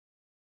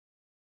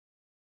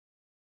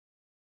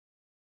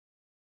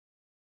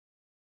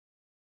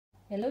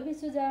Hello,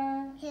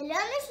 Bisuza. Hello,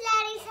 Miss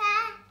Larissa.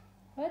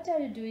 What are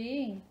you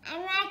doing?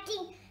 I'm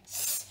writing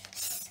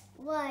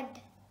word.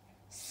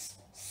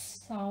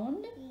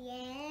 Sound?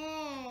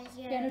 Yes.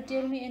 Can you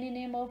tell me any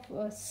name of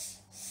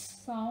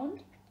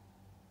sound?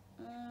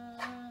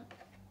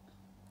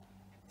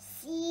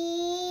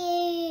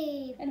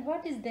 Sheep. And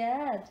what is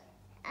that?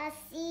 A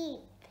sheep.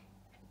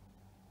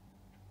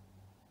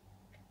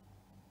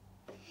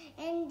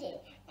 And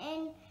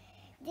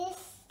this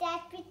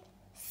start with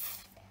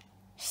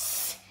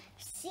sheep.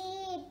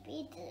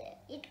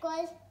 It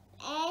calls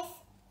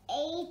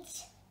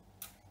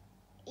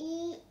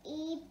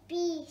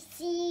SHEEP,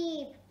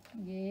 sheep.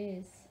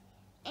 Yes.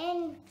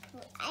 And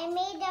I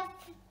made a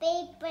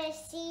paper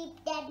sheep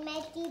that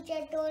my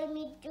teacher told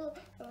me to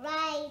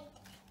write,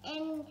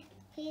 and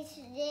his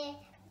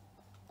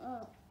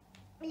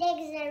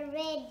legs are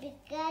red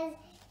because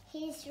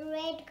he's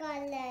red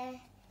color,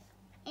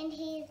 and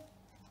his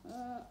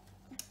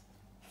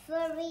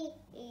furry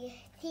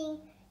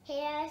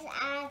hairs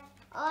are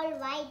all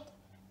white,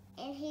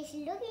 and he's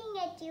looking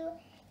at you.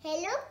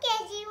 Hello,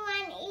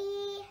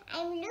 KG1E.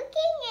 I'm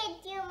looking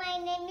at you. My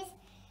name is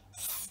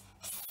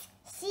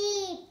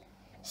Sheep.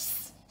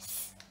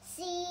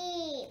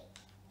 Sheep.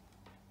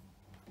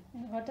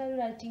 And what are you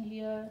writing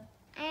here?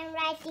 I'm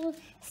writing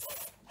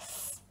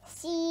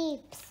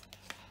sheep.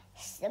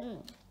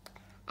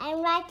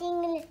 I'm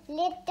writing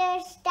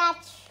letters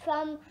start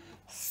from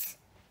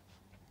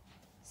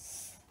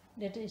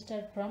Letter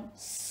start from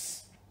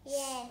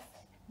Yes.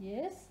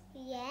 Yes?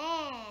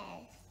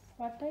 Yes.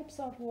 What types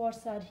of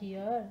words are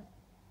here?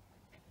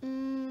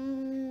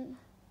 There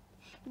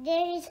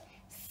is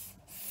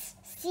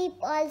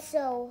sheep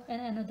also.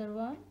 And another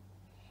one?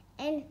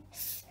 And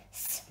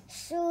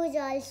shoes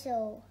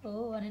also.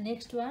 Oh, and the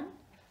next one?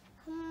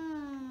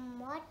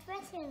 What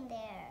was in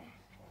there?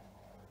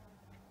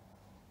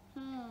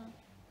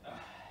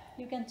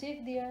 You can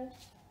check there.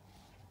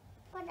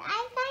 But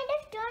I kind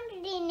of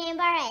don't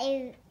remember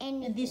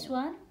anything. And this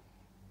one?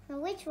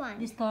 Which one?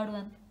 This third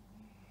one?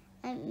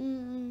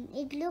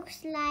 It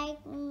looks like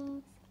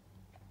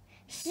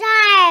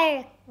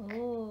shark.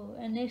 Oh,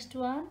 and next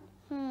one?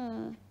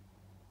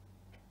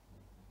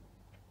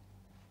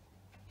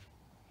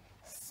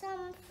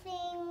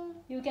 Something.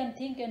 You can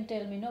think and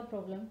tell me, no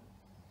problem.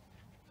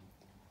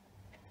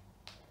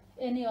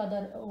 Any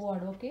other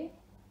word, okay?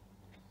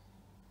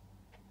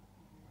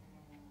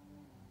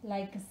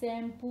 Like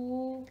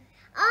shampoo.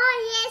 Oh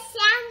yes,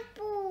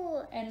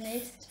 shampoo. And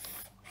next?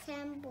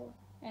 Shampoo.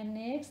 And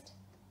next?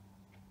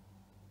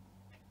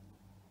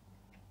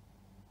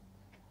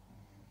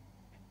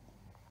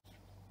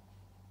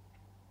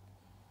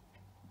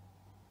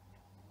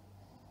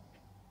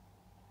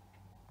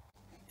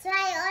 So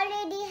I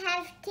already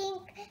have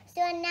think.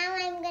 So now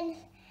I'm gonna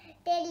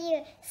tell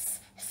you.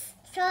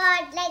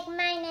 Shirt like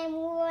mine I'm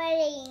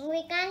wearing.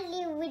 We can't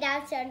live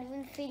without shirt.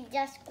 We feel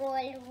just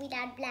cold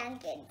without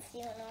blankets,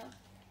 you know.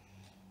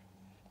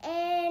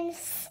 And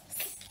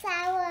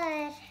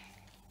shower.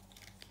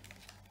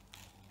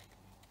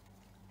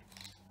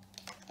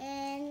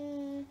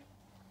 And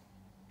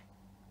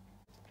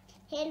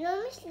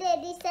hello, Miss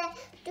Larissa.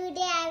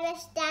 Today I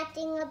was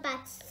starting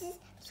about.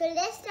 So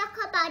let's talk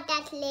about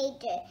that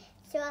later.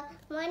 So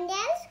one day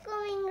I was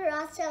going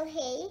Russell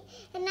Hay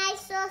and I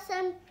saw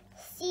some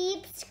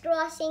sheep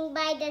crossing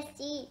by the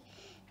sea.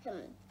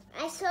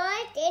 I saw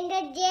it in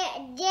the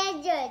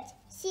desert.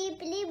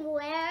 Sheep live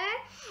where?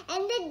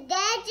 In the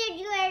desert.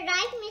 You are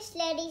right, Miss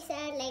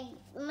Larissa. Like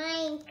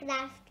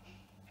Minecraft.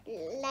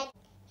 Like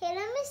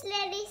hello, Miss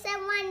Larissa.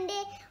 One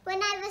day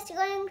when I was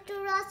going to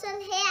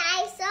Russell Hay, I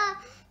saw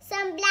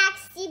some black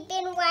sheep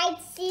and white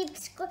sheep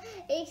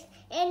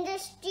in the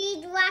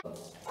street.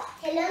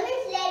 Hello,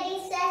 Miss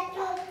Larissa.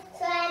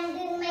 So I'm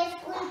doing my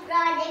school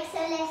project. So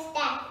let's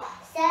start.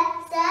 Shower.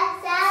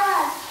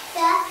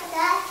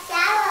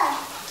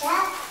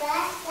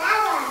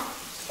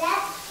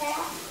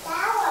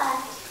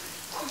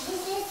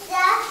 This is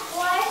the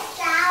word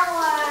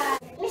shower.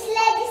 Miss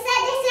Larissa,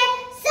 this is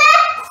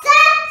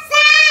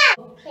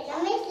hello,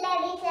 Miss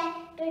Larissa.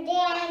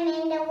 Today I'm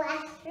in the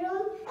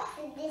washroom.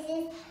 So this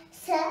is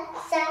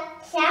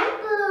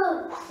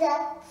shampoo.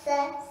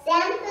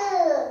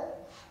 Shampoo.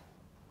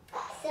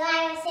 So I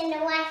was in the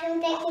washroom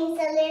taking a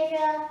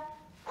little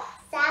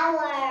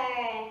shower.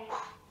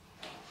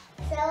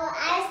 So I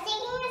was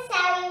taking a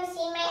shower, you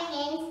see my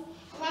hands,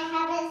 and I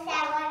have a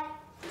shower.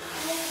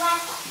 You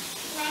wash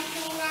my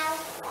hand out.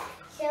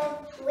 So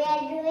we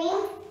are doing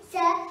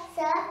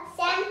shampoo.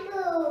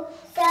 Shampoo.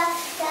 That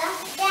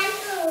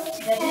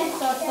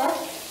is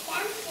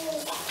shampoo.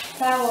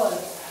 shower.